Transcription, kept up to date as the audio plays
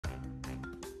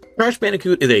Crash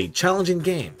Bandicoot is a challenging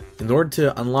game. In order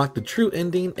to unlock the true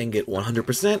ending and get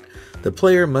 100%, the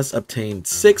player must obtain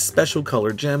 6 special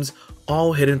colored gems,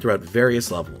 all hidden throughout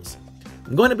various levels.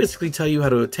 I'm going to basically tell you how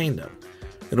to attain them.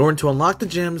 In order to unlock the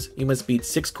gems, you must beat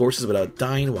 6 courses without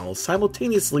dying while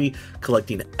simultaneously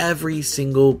collecting every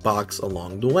single box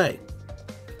along the way.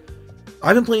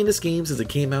 I've been playing this game since it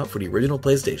came out for the original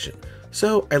PlayStation,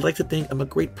 so I'd like to think I'm a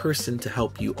great person to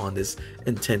help you on this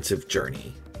intensive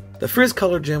journey. The first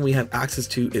color gem we have access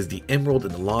to is the Emerald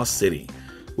in the Lost City,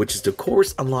 which is the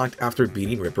course unlocked after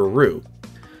beating Ripper Roo.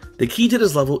 The key to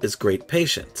this level is great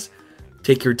patience.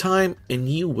 Take your time and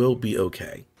you will be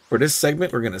okay. For this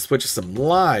segment, we're going to switch to some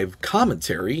live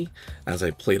commentary as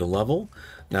I play the level.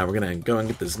 Now we're going to go and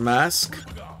get this mask,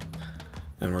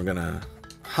 and we're going to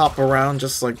hop around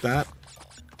just like that.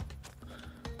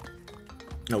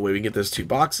 That way we can get those 2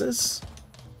 boxes.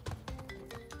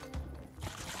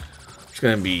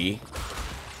 There's going to be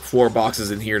 4 boxes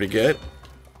in here to get.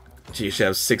 So you should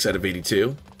have 6 out of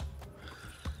 82.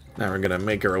 Now we're going to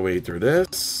make our way through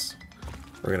this.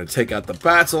 We're going to take out the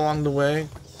bats along the way.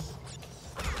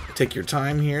 Take your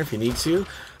time here if you need to.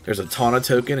 There's a Tana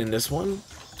token in this one.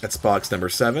 That's box number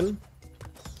 7.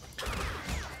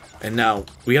 And now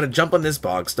we got to jump on this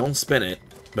box. Don't spin it.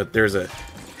 But there's a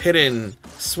hidden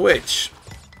switch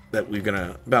that we're going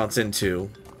to bounce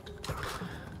into.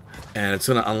 And it's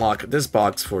going to unlock this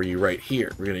box for you right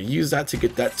here. We're going to use that to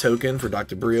get that token for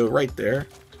Dr. Brio right there.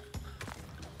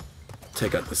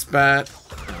 Take out the spat.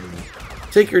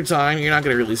 Take your time. You're not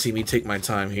going to really see me take my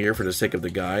time here for the sake of the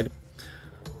guide.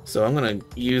 So I'm going to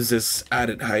use this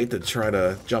added height to try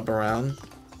to jump around.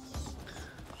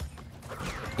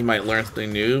 You might learn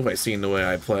something new by seeing the way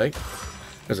I play.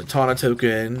 There's a Tana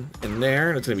token in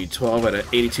there. It's going to be 12 out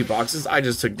of 82 boxes. I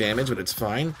just took damage, but it's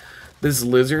fine. This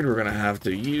lizard we're going to have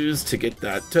to use to get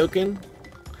that token.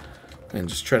 And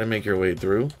just try to make your way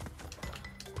through.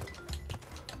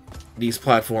 These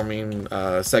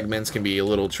platforming segments can be a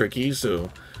little tricky, so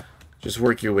just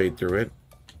work your way through it.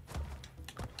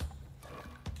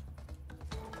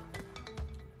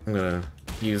 I'm going to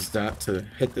use that to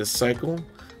hit this cycle.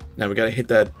 Now we got to hit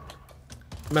that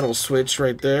metal switch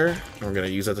right there. And we're going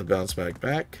to use that to bounce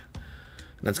back.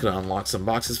 And that's going to unlock some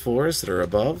boxes for us that are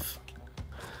above.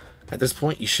 At this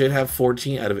point, you should have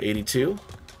 14 out of 82.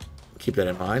 Keep that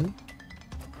in mind.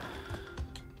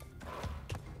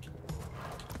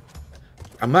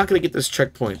 I'm not going to get this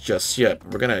checkpoint just yet.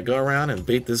 We're going to go around and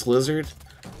bait this lizard.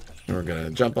 And we're going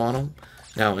to jump on him.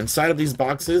 Now, inside of these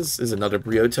boxes is another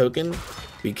Brio token.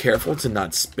 Be careful to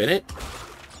not spin it.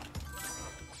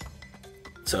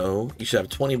 So, you should have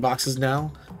 20 boxes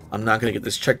now. I'm not going to get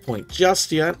this checkpoint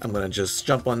just yet. I'm going to just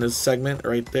jump on this segment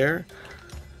right there.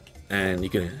 And you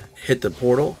can hit the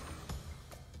portal.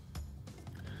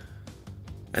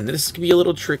 And this can be a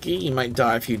little tricky. You might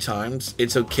die a few times.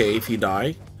 It's okay if you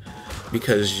die,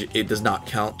 because it does not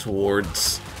count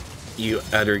towards you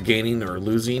either gaining or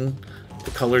losing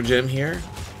the color gem here.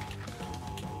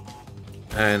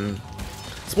 And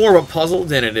it's more of a puzzle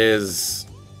than it is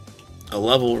a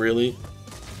level, really.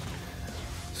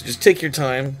 So just take your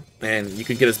time, and you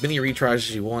can get as many retries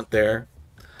as you want there.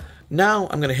 Now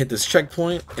I'm going to hit this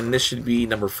checkpoint, and this should be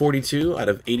number 42 out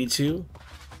of 82.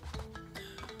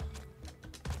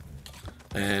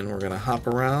 And we're going to hop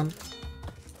around.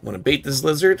 I'm going to bait this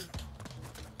lizard.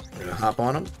 We're going to hop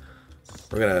on him.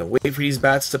 We're going to wait for these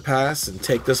bats to pass and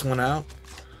take this one out.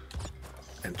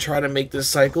 And try to make this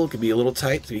cycle. It could be a little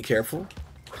tight, so be careful.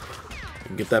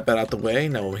 Get that bat out the way.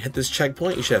 Now when we hit this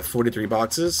checkpoint, you should have 43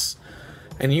 boxes.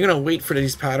 And you're going to wait for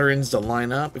these patterns to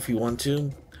line up if you want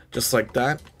to. Just like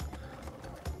that.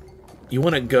 You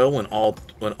want to go when all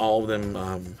of them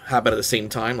happen at the same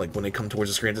time, like when they come towards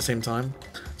the screen at the same time.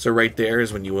 So right there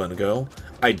is when you want to go,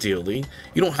 ideally.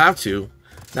 You don't have to.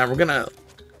 Now we're going to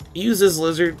use this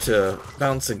lizard to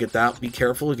bounce and get that. Be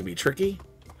careful, it can be tricky.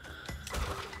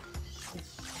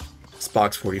 It's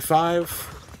box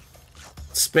 45.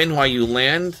 Spin while you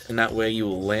land, and that way you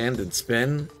will land and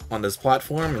spin on this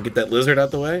platform and get that lizard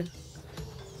out the way.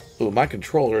 Oh, my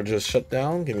controller just shut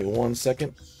down. Give me 1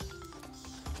 second.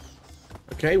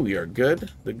 Okay, we are good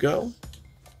to go.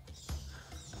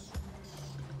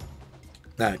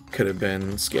 That could have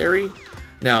been scary.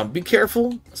 Now, be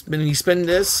careful. When you spin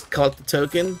this, collect the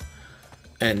token,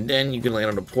 and then you can land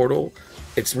on the portal.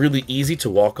 It's really easy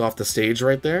to walk off the stage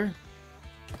right there.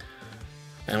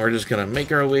 And we're just going to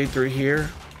make our way through here.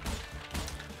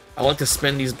 I like to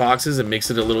spin these boxes. It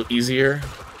makes it a little easier.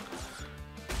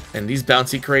 And these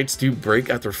bouncy crates do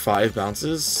break after 5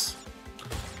 bounces.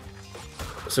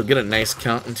 So get a nice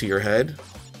count into your head.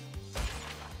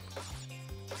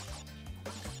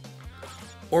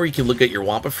 Or you can look at your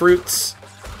Wampa fruits.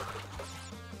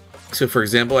 So for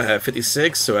example, I have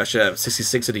 56, so I should have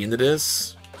 66 at the end of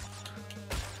this.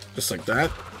 Just like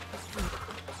that.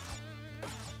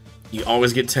 You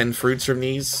always get 10 fruits from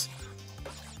these.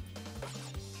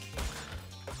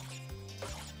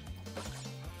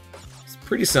 It's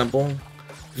pretty simple.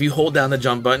 If you hold down the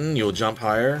jump button, you'll jump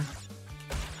higher.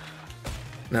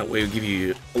 That way it'll give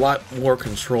you a lot more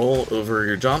control over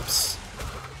your jumps.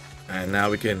 And now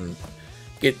we can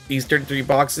get these 33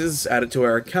 boxes added to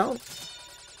our account.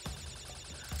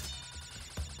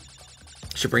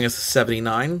 Should bring us to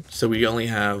 79, so we only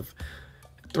have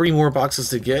 3 more boxes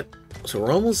to get. So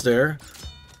we're almost there.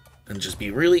 And just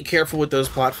be really careful with those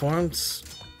platforms.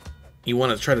 You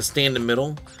want to try to stay in the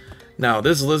middle. Now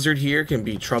this lizard here can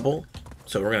be trouble,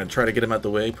 so we're going to try to get him out the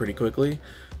way pretty quickly.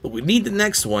 But we need the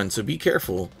next one, so be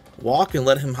careful. Walk and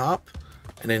let him hop,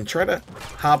 and then try to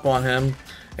hop on him.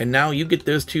 And now you get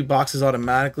those 2 boxes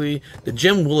automatically. The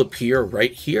gem will appear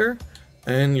right here,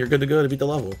 and you're good to go to beat the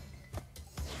level.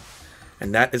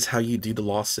 And that is how you do the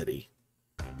Lost City.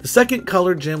 The second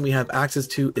colored gem we have access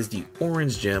to is the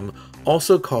orange gem,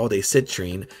 also called a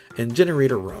citrine, and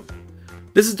generator room.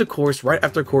 This is the course right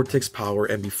after Cortex Power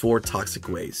and before Toxic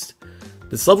Waste.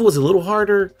 This level is a little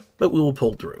harder, but we will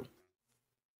pull through.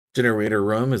 Generator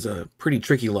room is a pretty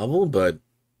tricky level, but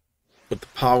with the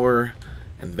power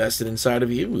invested inside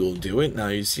of you, we will do it. Now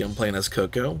you see I'm playing as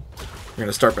Coco. We're going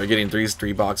to start by getting these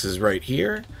 3 boxes right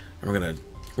here. And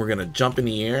we're gonna jump in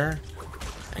the air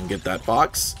and get that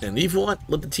box. And if you want,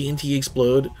 let the TNT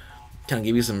explode. Kind of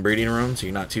give you some breathing room so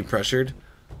you're not too pressured.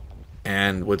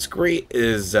 And what's great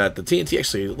is that the TNT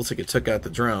actually looks like it took out the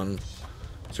drone.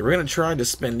 So we're going to try to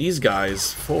spin these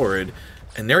guys forward,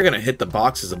 and they're going to hit the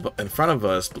boxes in front of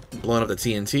us, blowing up the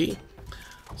TNT.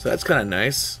 So that's kind of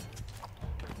nice.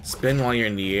 Spin while you're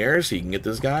in the air so you can get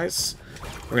those guys.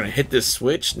 We're going to hit this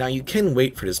switch. Now you can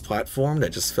wait for this platform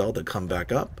that just fell to come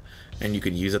back up, and you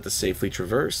could use it to safely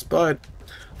traverse, but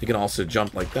you can also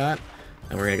jump like that.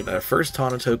 And we're going to get that first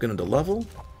Tana token of the level.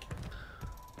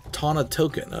 Tana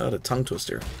token, the tongue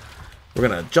twister. We're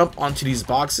going to jump onto these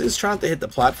boxes. Try not to hit the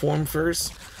platform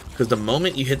first, because the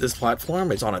moment you hit this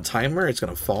platform, it's on a timer, it's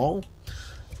going to fall.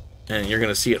 And you're going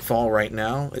to see it fall right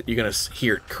now. You're going to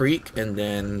hear it creak, and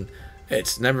then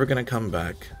it's never going to come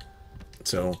back.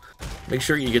 So make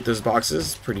sure you get those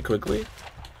boxes pretty quickly.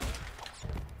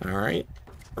 Alright,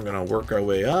 we're going to work our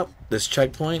way up. This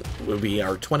checkpoint will be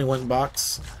our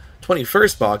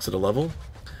 21st box of the level.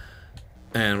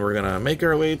 And we're going to make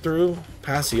our way through,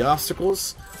 past the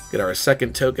obstacles, get our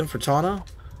second token for Tana.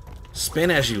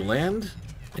 Spin as you land,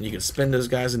 and you can spin those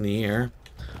guys in the air.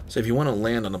 So if you want to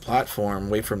land on the platform,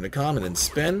 wait for him to come and then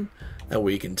spin. That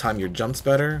way you can time your jumps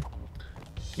better.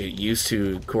 Get used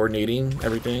to coordinating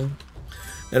everything.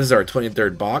 That is our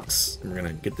 23rd box. We're going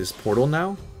to get this portal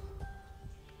now.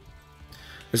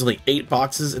 There's only 8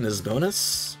 boxes in this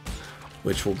bonus,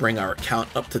 which will bring our count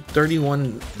up to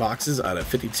 31 boxes out of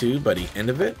 52 by the end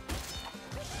of it.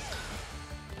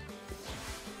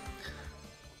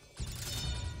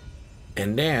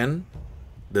 And then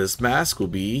this mask will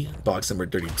be box number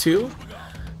 32,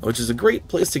 which is a great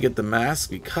place to get the mask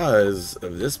because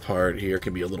of this part here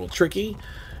can be a little tricky.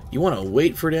 You want to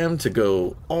wait for them to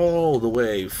go all the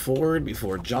way forward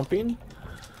before jumping,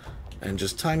 and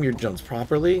just time your jumps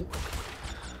properly.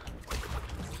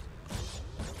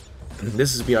 And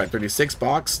this is our 36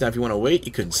 box. Now if you want to wait,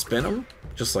 you can spin them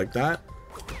just like that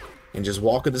and just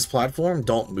walk at this platform.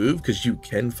 Don't move because you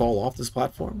can fall off this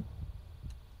platform.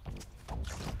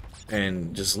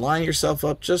 And just line yourself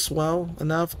up just well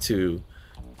enough to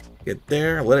get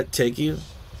there. Let it take you.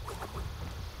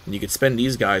 And you can spin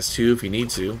these guys too if you need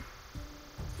to.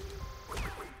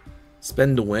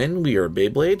 Spin to win. We are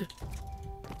Beyblade.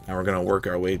 Now we're going to work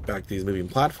our way back to these moving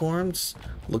platforms.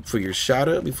 Look for your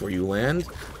shadow before you land.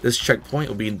 This checkpoint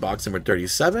will be in box number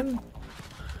 37.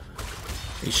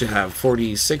 You should have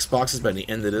 46 boxes by the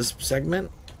end of this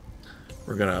segment.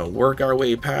 We're going to work our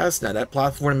way past. Now that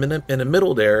platform in the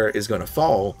middle there is going to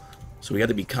fall, so we have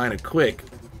to be kind of quick.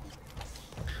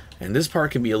 And this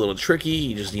part can be a little tricky.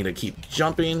 You just need to keep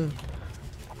jumping,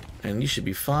 and you should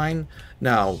be fine.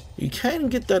 Now, you can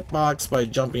get that box by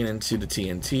jumping into the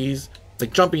TNTs,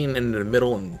 like jumping into the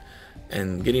middle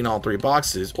and getting all 3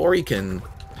 boxes, or you can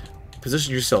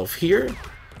position yourself here,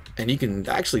 and you can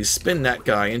actually spin that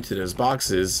guy into those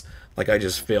boxes like I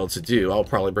just failed to do. I'll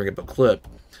probably bring up a clip.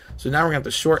 So now we're going to have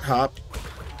to short hop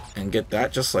and get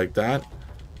that just like that.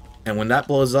 And when that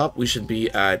blows up, we should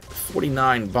be at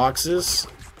 49 boxes.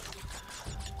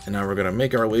 And now we're going to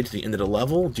make our way to the end of the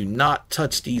level. Do not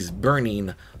touch these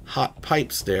burning hot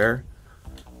pipes there.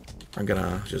 are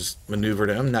gonna just maneuver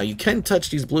them. Now you can touch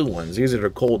these blue ones. These are the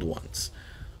cold ones.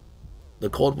 The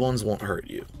cold ones won't hurt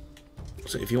you.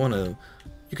 So if you want to,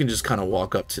 you can just kind of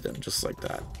walk up to them just like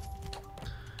that.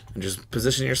 And just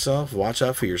position yourself. Watch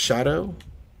out for your shadow.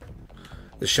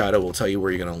 The shadow will tell you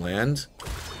where you're going to land.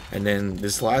 And then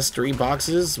this last 3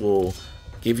 boxes will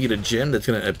give you the gem that's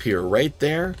going to appear right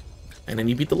there. And then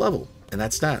you beat the level. And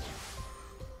that's that.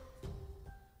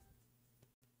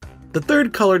 The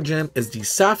third color gem is the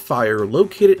Sapphire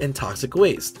located in Toxic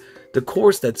Waste, the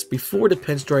course that's before the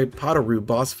Pinstripe Potteroo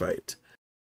boss fight.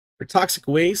 For Toxic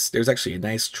Waste, there's actually a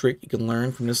nice trick you can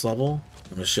learn from this level. I'm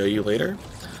going to show you later.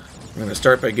 I'm going to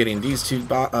start by getting these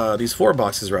 4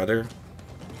 boxes rather.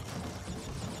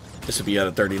 This would be out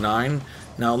of 39.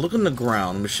 Now look on the ground.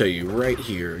 I'm going to show you right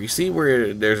here. You see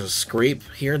where there's a scrape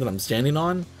here that I'm standing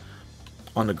on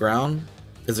the ground?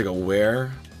 There's like a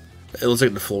wear. It looks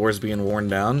like the floor is being worn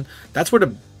down. That's where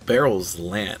the barrels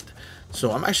land.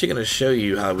 So I'm actually going to show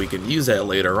you how we can use that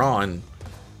later on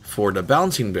for the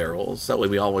bouncing barrels. That way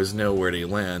we always know where they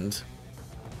land.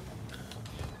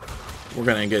 We're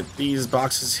going to get these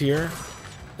boxes here.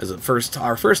 There's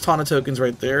our first Tana tokens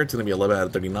right there. It's going to be 11 out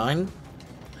of 39.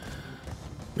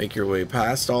 Make your way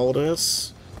past all of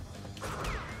this.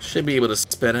 Should be able to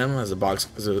spin him as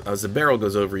the barrel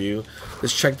goes over you.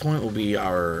 This checkpoint will be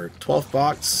our 12th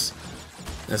box.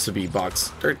 This would be box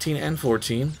 13 and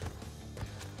 14.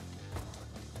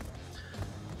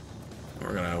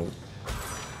 We're gonna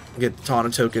get the Tana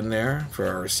token there for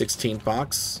our 16th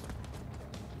box.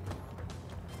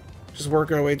 Just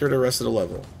work our way through the rest of the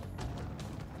level.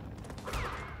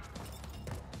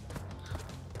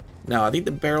 Now I think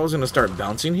the barrel is gonna start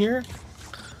bouncing here.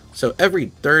 So every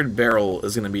 3rd barrel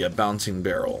is going to be a bouncing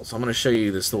barrel. So I'm going to show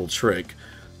you this little trick.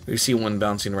 You see one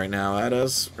bouncing right now at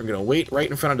us. We're going to wait right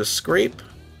in front of the scrape,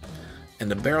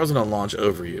 and the barrel's going to launch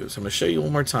over you. So I'm going to show you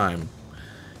one more time.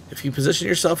 If you position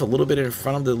yourself a little bit in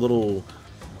front of the little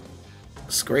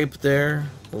scrape there,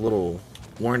 the little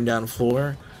worn down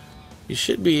floor, you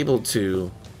should be able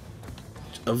to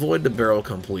avoid the barrel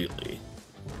completely.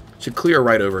 It should clear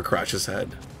right over Crash's head.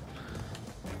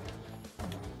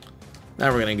 Now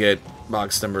we're going to get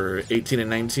box number 18 and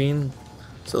 19.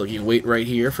 So you wait right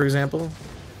here, for example.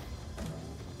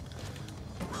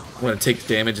 I'm going to take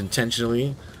damage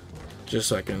intentionally, just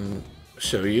so I can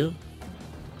show you.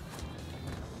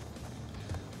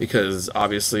 Because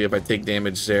obviously if I take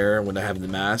damage there when I have the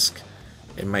mask,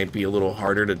 it might be a little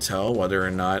harder to tell whether or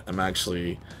not I'm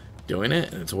actually doing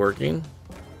it and it's working.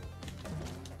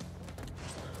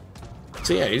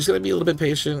 So yeah, you just got to be a little bit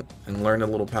patient and learn the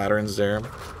little patterns there.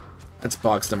 That's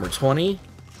box number 20.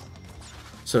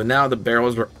 So now the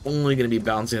barrels are only going to be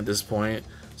bouncing at this point.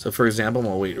 So for example, I'm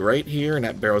going to wait right here, and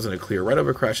that barrel's going to clear right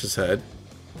over Crash's head.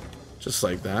 Just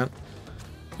like that.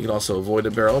 You can also avoid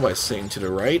the barrel by staying to the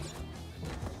right.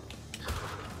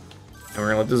 And we're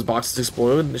going to let those boxes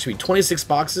explode. There should be 26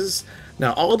 boxes.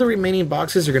 Now all the remaining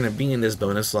boxes are going to be in this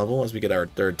bonus level as we get our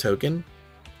 3rd token.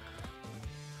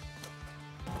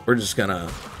 We're just going to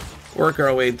work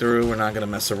our way through. We're not going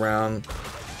to mess around.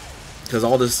 Because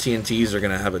all those TNTs are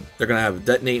gonna have a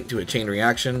detonate to a chain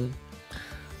reaction,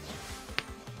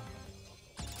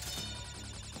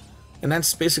 and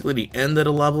that's basically the end of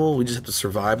the level. We just have to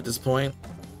survive at this point.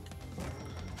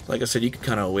 Like I said, you can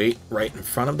kind of wait right in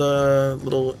front of the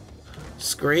little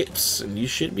scrapes, and you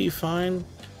should be fine.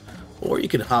 Or you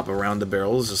can hop around the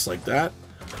barrels just like that,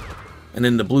 and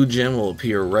then the blue gem will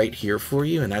appear right here for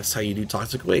you, and that's how you do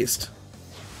Toxic Waste.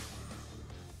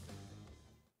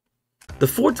 The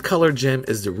 4th color gem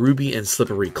is the Ruby and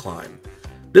Slippery Climb.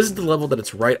 This is the level that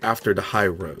it's right after the High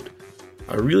Road.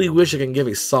 I really wish I can give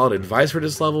a solid advice for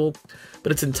this level,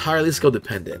 but it's entirely skill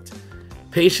dependent.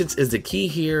 Patience is the key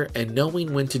here, and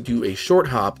knowing when to do a short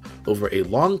hop over a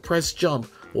long press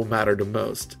jump will matter the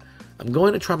most. I'm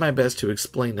going to try my best to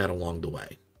explain that along the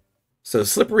way. So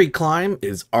Slippery Climb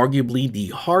is arguably the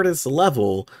hardest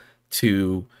level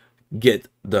to get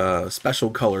the special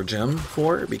color gem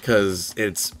for, because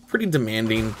it's pretty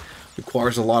demanding,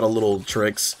 requires a lot of little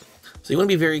tricks, so you want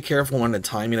to be very careful on the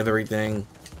timing of everything.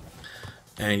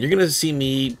 And you're gonna see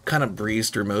me kind of breeze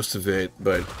through most of it,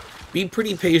 but be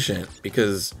pretty patient,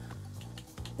 because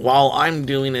while I'm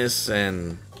doing this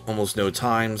in almost no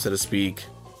time, so to speak,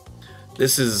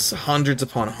 this is hundreds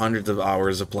upon hundreds of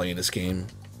hours of playing this game.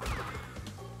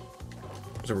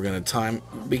 So we're gonna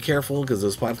be careful, because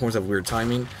those platforms have weird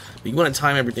timing. But you want to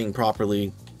time everything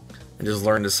properly and just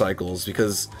learn the cycles,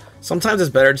 because sometimes it's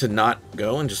better to not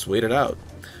go and just wait it out.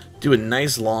 Do a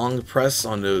nice long press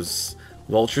on those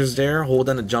vultures there, hold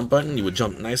down the jump button, you would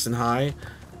jump nice and high.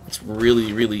 It's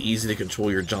really, really easy to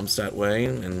control your jumps that way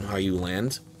and how you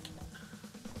land.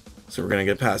 So we're going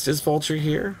to get past this vulture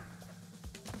here.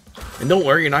 And don't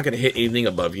worry, you're not going to hit anything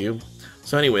above you.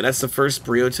 So anyway, that's the first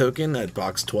Brio token at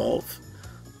box 12.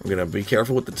 We're going to be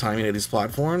careful with the timing of these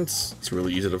platforms. It's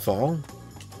really easy to fall.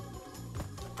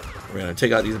 We're going to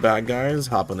take out these bad guys,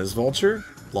 hop on this vulture,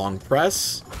 long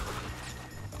press.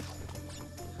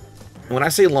 And when I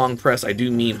say long press, I do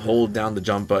mean hold down the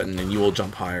jump button and you will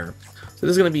jump higher. So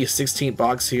this is going to be a 16th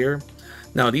box here.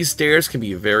 Now these stairs can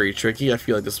be very tricky. I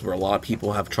feel like this is where a lot of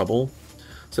people have trouble.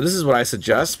 So this is what I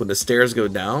suggest. When the stairs go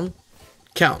down,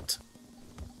 count.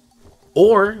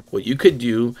 Or what you could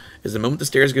do is the moment the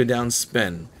stairs go down,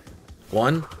 spin.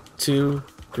 1, 2,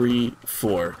 3,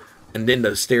 4. And then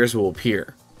the stairs will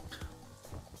appear.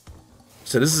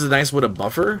 So this is a nice way to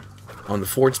buffer. On the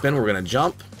forward spin, we're going to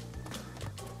jump.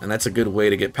 And that's a good way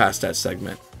to get past that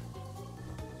segment.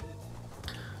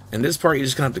 In this part, you're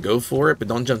just going to have to go for it, but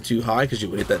don't jump too high because you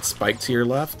will hit that spike to your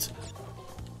left.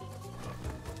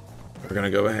 We're going to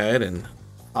go ahead and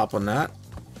hop on that.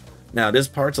 Now, this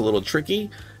part's a little tricky.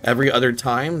 Every other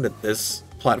time that this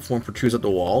platform protrudes up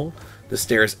the wall, the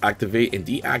stairs activate and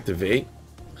deactivate.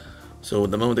 So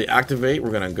the moment they activate,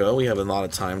 we're going to go. We have a lot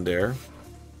of time there.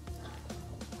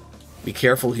 Be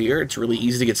careful here. It's really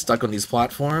easy to get stuck on these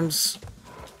platforms.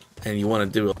 And you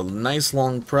want to do a nice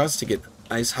long press to get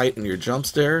nice height in your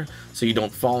jumps there so you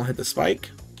don't fall and hit the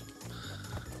spike.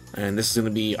 And this is going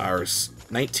to be our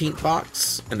 19th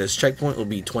box, and this checkpoint will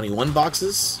be 21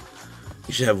 boxes.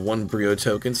 You should have 1 Brio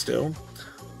token still.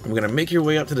 I'm going to make your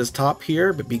way up to this top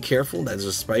here, but be careful, there's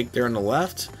a spike there on the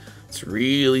left. It's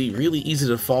really easy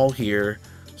to fall here,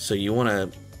 so you want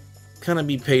to kind of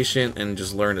be patient and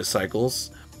just learn the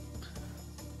cycles.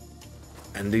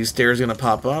 And these stairs are going to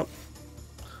pop up.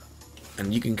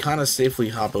 And you can kind of safely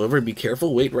hop over. Be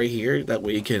careful, wait right here. That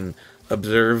way you can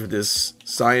observe this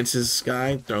scientist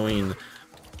guy throwing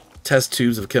test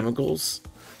tubes of chemicals.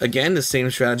 Again, the same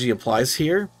strategy applies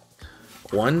here.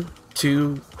 1,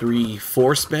 2, 3,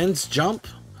 4 spins, jump.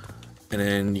 And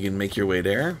then you can make your way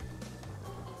there.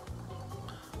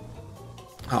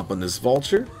 Hop on this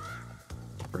vulture.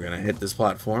 We're going to hit this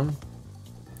platform.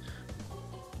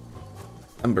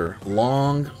 Remember,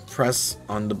 long press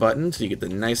on the button so you get the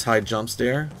nice high jumps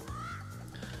there.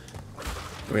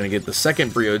 We're going to get the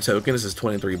second Brio token. This is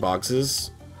 23 boxes.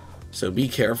 So be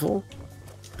careful.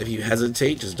 If you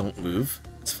hesitate, just don't move.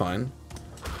 It's fine.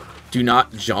 Do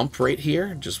not jump right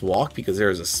here. Just walk because there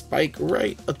is a spike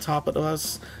right atop of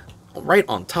us. Right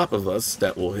on top of us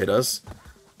that will hit us.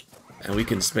 And we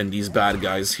can spin these bad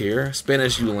guys here. Spin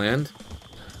as you land.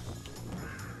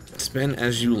 Spin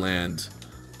as you land.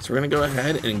 So we're going to go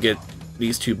ahead and get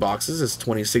these 2 boxes. It's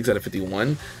 26 out of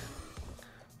 51.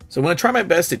 So I'm going to try my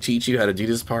best to teach you how to do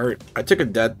this part. I took a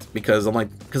death because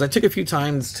I took a few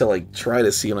times to try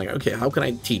to see. I'm like, okay, how can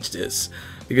I teach this?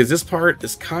 Because this part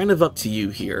is kind of up to you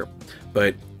here.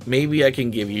 But maybe I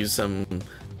can give you some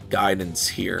guidance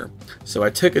here. So I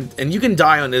took and you can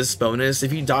die on this bonus.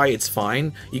 If you die, it's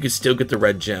fine. You can still get the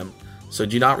red gem. So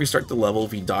do not restart the level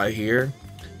if you die here.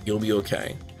 You'll be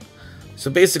okay. So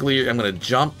basically, I'm going to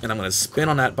jump and I'm going to spin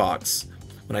on that box.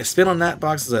 When I spin on that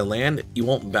box as I land, you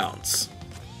won't bounce.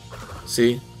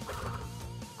 See?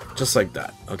 Just like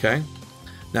that, okay?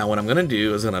 Now what I'm going to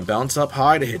do is I'm going to bounce up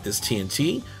high to hit this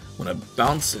TNT. I'm going to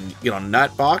bounce and get on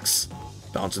that box.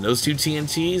 Bounce on those 2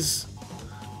 TNTs.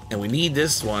 And we need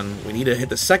this one. We need to hit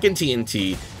the second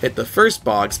TNT. Hit the first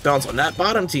box. Bounce on that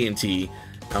bottom TNT.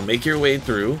 Now make your way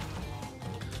through.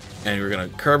 And we're going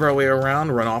to curve our way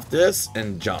around, run off this,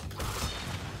 and jump.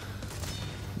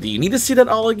 Do you need to see that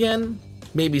all again?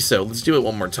 Maybe so. Let's do it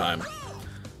one more time.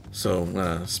 So I'm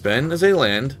going to spin as I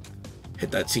land.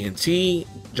 Hit that TNT.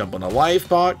 Jump on the life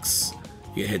box.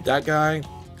 You hit that guy.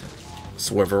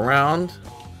 Swerve around.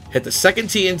 Hit the second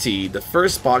TNT. The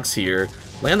first box here.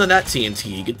 Land on that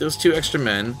TNT. Get those 2 extra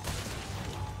men.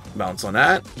 Bounce on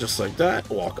that. Just like that.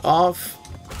 Walk off.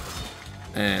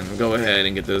 And go ahead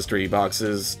and get those 3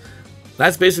 boxes.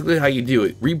 That's basically how you do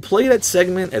it. Replay that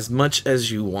segment as much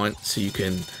as you want so you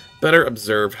can better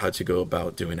observe how to go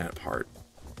about doing that part.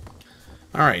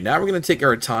 Alright, now we're going to take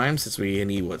our time since we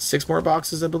need, what, 6 more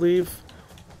boxes, I believe?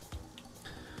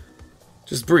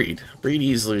 Just breathe. Breathe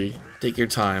easily. Take your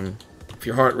time. If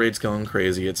your heart rate's going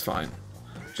crazy, it's fine.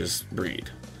 Just breathe.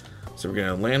 So we're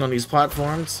going to land on these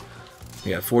platforms.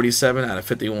 We got 47 out of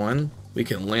 51. We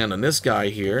can land on this guy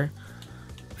here.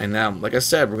 And now, like I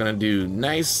said, we're going to do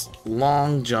nice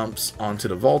long jumps onto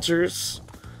the vultures.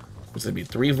 There's going to be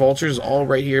 3 vultures all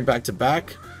right here back to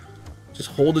back.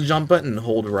 Just hold the jump button and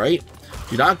hold right.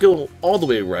 Do not go all the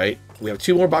way right. We have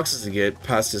 2 more boxes to get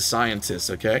past this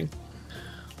scientist, okay?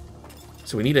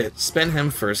 So we need to spin him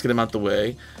first, get him out the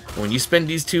way. When you spend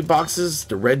these 2 boxes,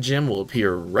 the red gem will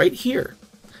appear right here.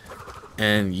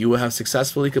 And you will have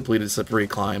successfully completed Slippery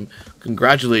Climb.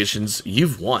 Congratulations,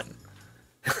 you've won.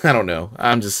 I don't know,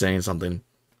 I'm just saying something.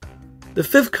 The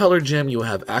 5th color gem you will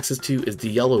have access to is the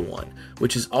yellow one,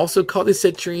 which is also called a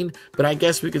citrine, but I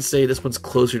guess we could say this one's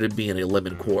closer to being a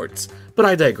lemon quartz, but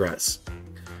I digress.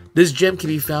 This gem can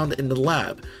be found in the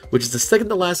lab, which is the second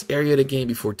to last area of the game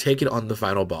before taking on the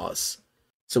final boss.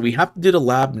 So we have to do the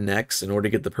lab next in order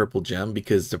to get the purple gem,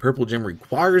 because the purple gem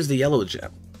requires the yellow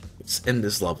gem. It's in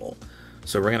this level.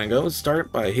 So we're going to go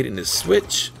start by hitting this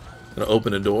switch. Going to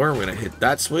open the door, we're going to hit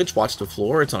that switch, watch the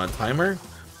floor, it's on a timer.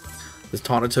 This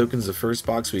Tana token's the first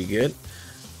box we get.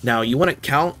 Now you want to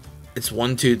count, it's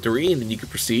 1, 2, 3, and then you can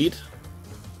proceed.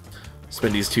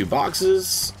 Spend these 2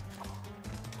 boxes.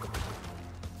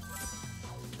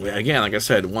 Again, like I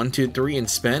said, 1, 2, 3, and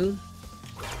spin.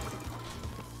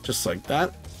 Just like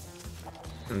that.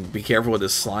 And be careful with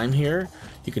this slime here.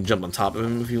 You can jump on top of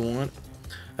him if you want.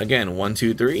 Again, 1,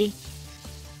 2, 3.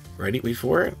 Ready? Wait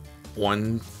for it.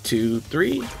 1, 2,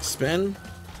 3. Spin.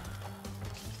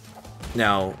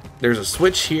 Now, there's a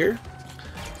switch here,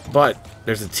 but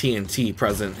there's a TNT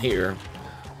present here.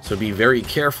 So be very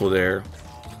careful there.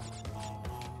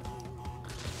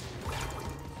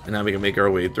 And now we can make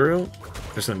our way through.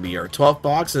 There's going to be our 12th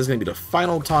box. This is going to be the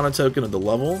final Tana token of the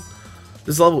level.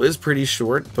 This level is pretty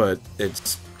short, but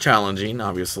it's challenging,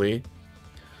 obviously.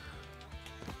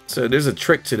 So there's a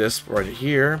trick to this right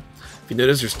here. If you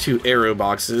notice, there's 2 arrow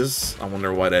boxes. I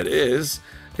wonder why that is.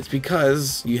 It's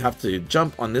because you have to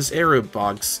jump on this arrow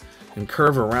box and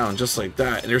curve around just like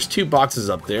that. And there's 2 boxes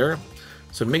up there.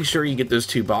 So make sure you get those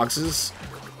 2 boxes.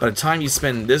 By the time you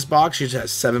spend this box, you should have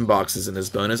 7 boxes in this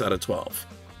bonus out of 12.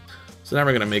 So now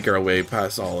we're going to make our way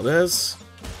past all of this.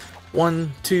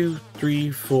 1, 2,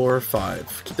 3, 4,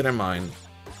 5. Keep that in mind.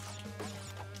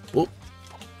 Whoop.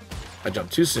 I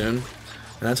jumped too soon.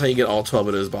 And that's how you get all 12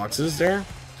 of those boxes there.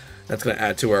 That's going to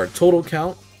add to our total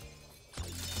count,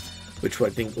 which I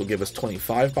think will give us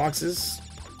 25 boxes.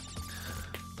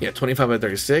 Yeah, 25 out of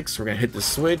 36. We're going to hit the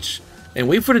switch and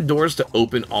wait for the doors to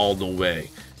open all the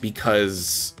way,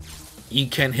 because you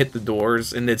can hit the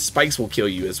doors and the spikes will kill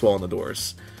you as well on the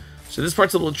doors. So this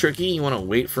part's a little tricky. You want to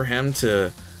wait for him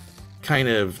to kind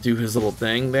of do his little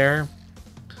thing there.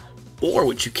 Or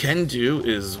what you can do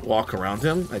is walk around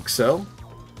him like so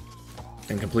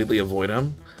and completely avoid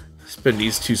him. Spin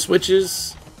these 2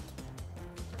 switches.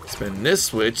 Spin this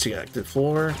switch to get active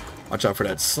floor. Watch out for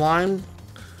that slime.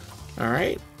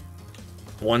 Alright.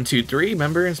 1, 2, 3.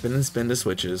 Remember, and spin the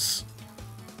switches.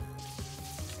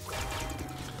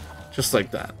 Just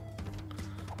like that.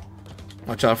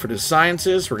 Watch out for the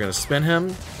scientist. We're going to spin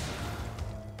him.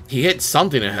 He hit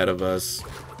something ahead of us.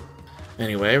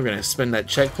 Anyway, we're going to spin that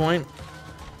checkpoint.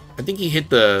 I think he hit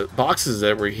the boxes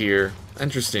that were here.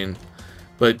 Interesting.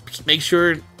 But make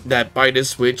sure that by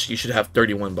this switch, you should have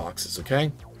 31 boxes,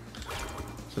 okay?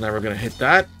 So now we're going to hit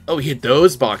that. Oh, he hit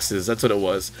those boxes. That's what it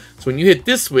was. So when you hit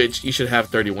this switch, you should have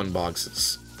 31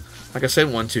 boxes. Like I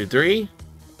said, 1, 2, 3.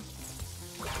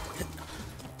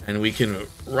 And we can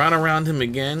run around him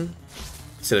again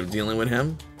instead of dealing with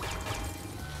him.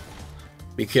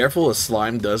 Be careful, a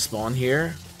slime does spawn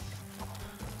here.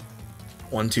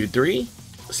 1, 2, 3.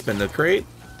 Spin the crate.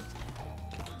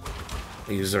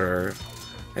 These are...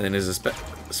 And then there's a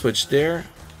switch there.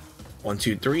 1,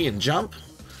 2, 3, and jump.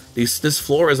 This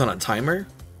floor is on a timer,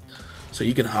 so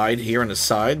you can hide here on the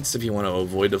sides if you want to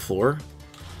avoid the floor.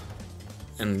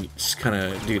 And just kind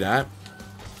of do that.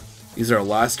 These are our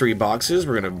last 3 boxes.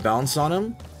 We're going to bounce on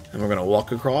them, and we're going to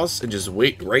walk across and just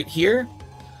wait right here.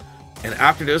 And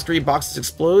after those 3 boxes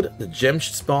explode, the gem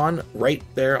should spawn right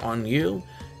there on you,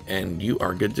 and you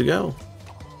are good to go.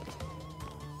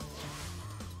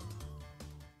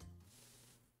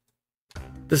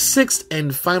 The 6th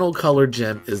and final color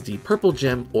gem is the purple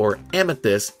gem, or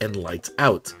Amethyst, and Lights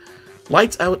Out.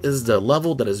 Lights Out is the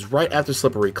level that is right after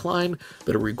Slippery Climb,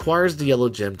 but it requires the yellow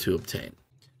gem to obtain.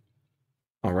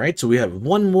 Alright, so we have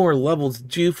one more level to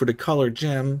do for the color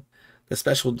gem, the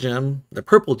special gem, the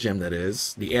purple gem that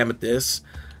is, the Amethyst.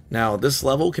 Now this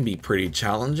level can be pretty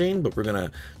challenging, but we're going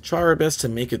to try our best to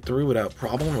make it through without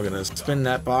problem. We're going to spin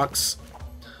that box.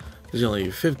 There's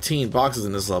only 15 boxes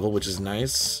in this level, which is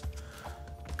nice.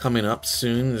 Coming up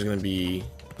soon, there's going to be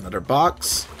another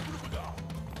box,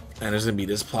 and there's going to be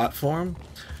this platform.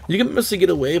 You can mostly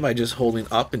get away by just holding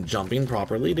up and jumping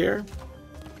properly there.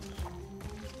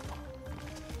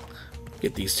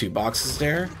 Get these 2 boxes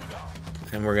there,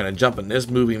 and we're going to jump on this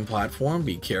moving platform.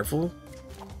 Be careful.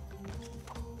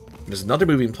 There's another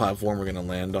moving platform we're going to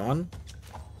land on.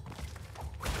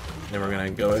 Then we're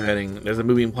gonna go ahead and there's a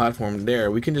moving platform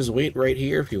there. We can just wait right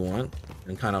here if you want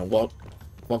and kind of walk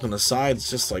on the sides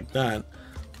just like that.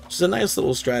 Which is a nice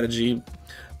little strategy.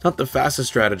 Not the fastest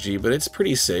strategy, but it's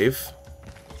pretty safe.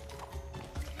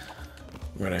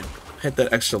 We're gonna hit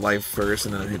that extra life first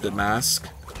and then hit the mask.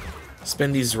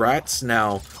 Spin these rats.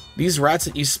 Now, these rats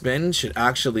that you spin should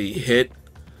actually hit...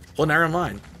 Well, never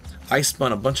mind. I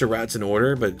spun a bunch of rats in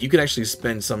order, but you could actually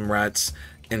spin some rats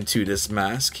into this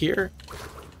mask here.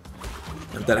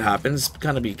 If that happens,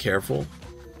 kind of be careful.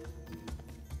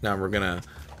 Now we're gonna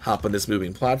hop on this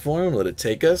moving platform, let it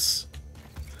take us.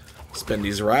 Spin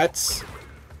these rats.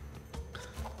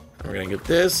 And we're gonna get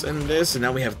this, and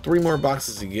now we have 3 more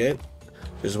boxes to get.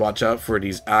 Just watch out for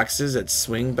these axes that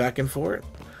swing back and forth.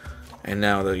 And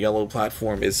now the yellow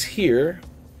platform is here.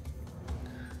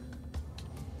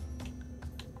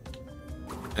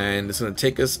 And it's going to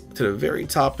take us to the very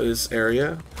top of this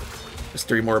area. There's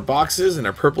 3 more boxes, and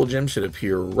our purple gem should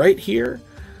appear right here.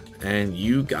 And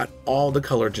you got all the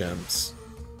color gems.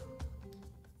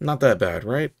 Not that bad,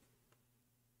 right?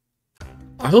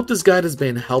 I hope this guide has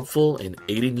been helpful in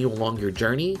aiding you along your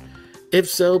journey. If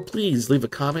so, please leave a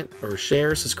comment or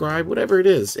share, subscribe, whatever it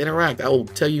is. Interact. I will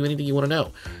tell you anything you want to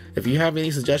know. If you have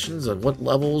any suggestions on what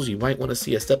levels you might want to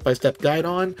see a step-by-step guide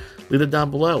on, leave it down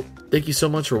below. Thank you so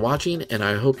much for watching, and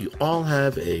I hope you all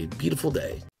have a beautiful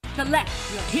day. Select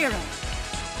your hero.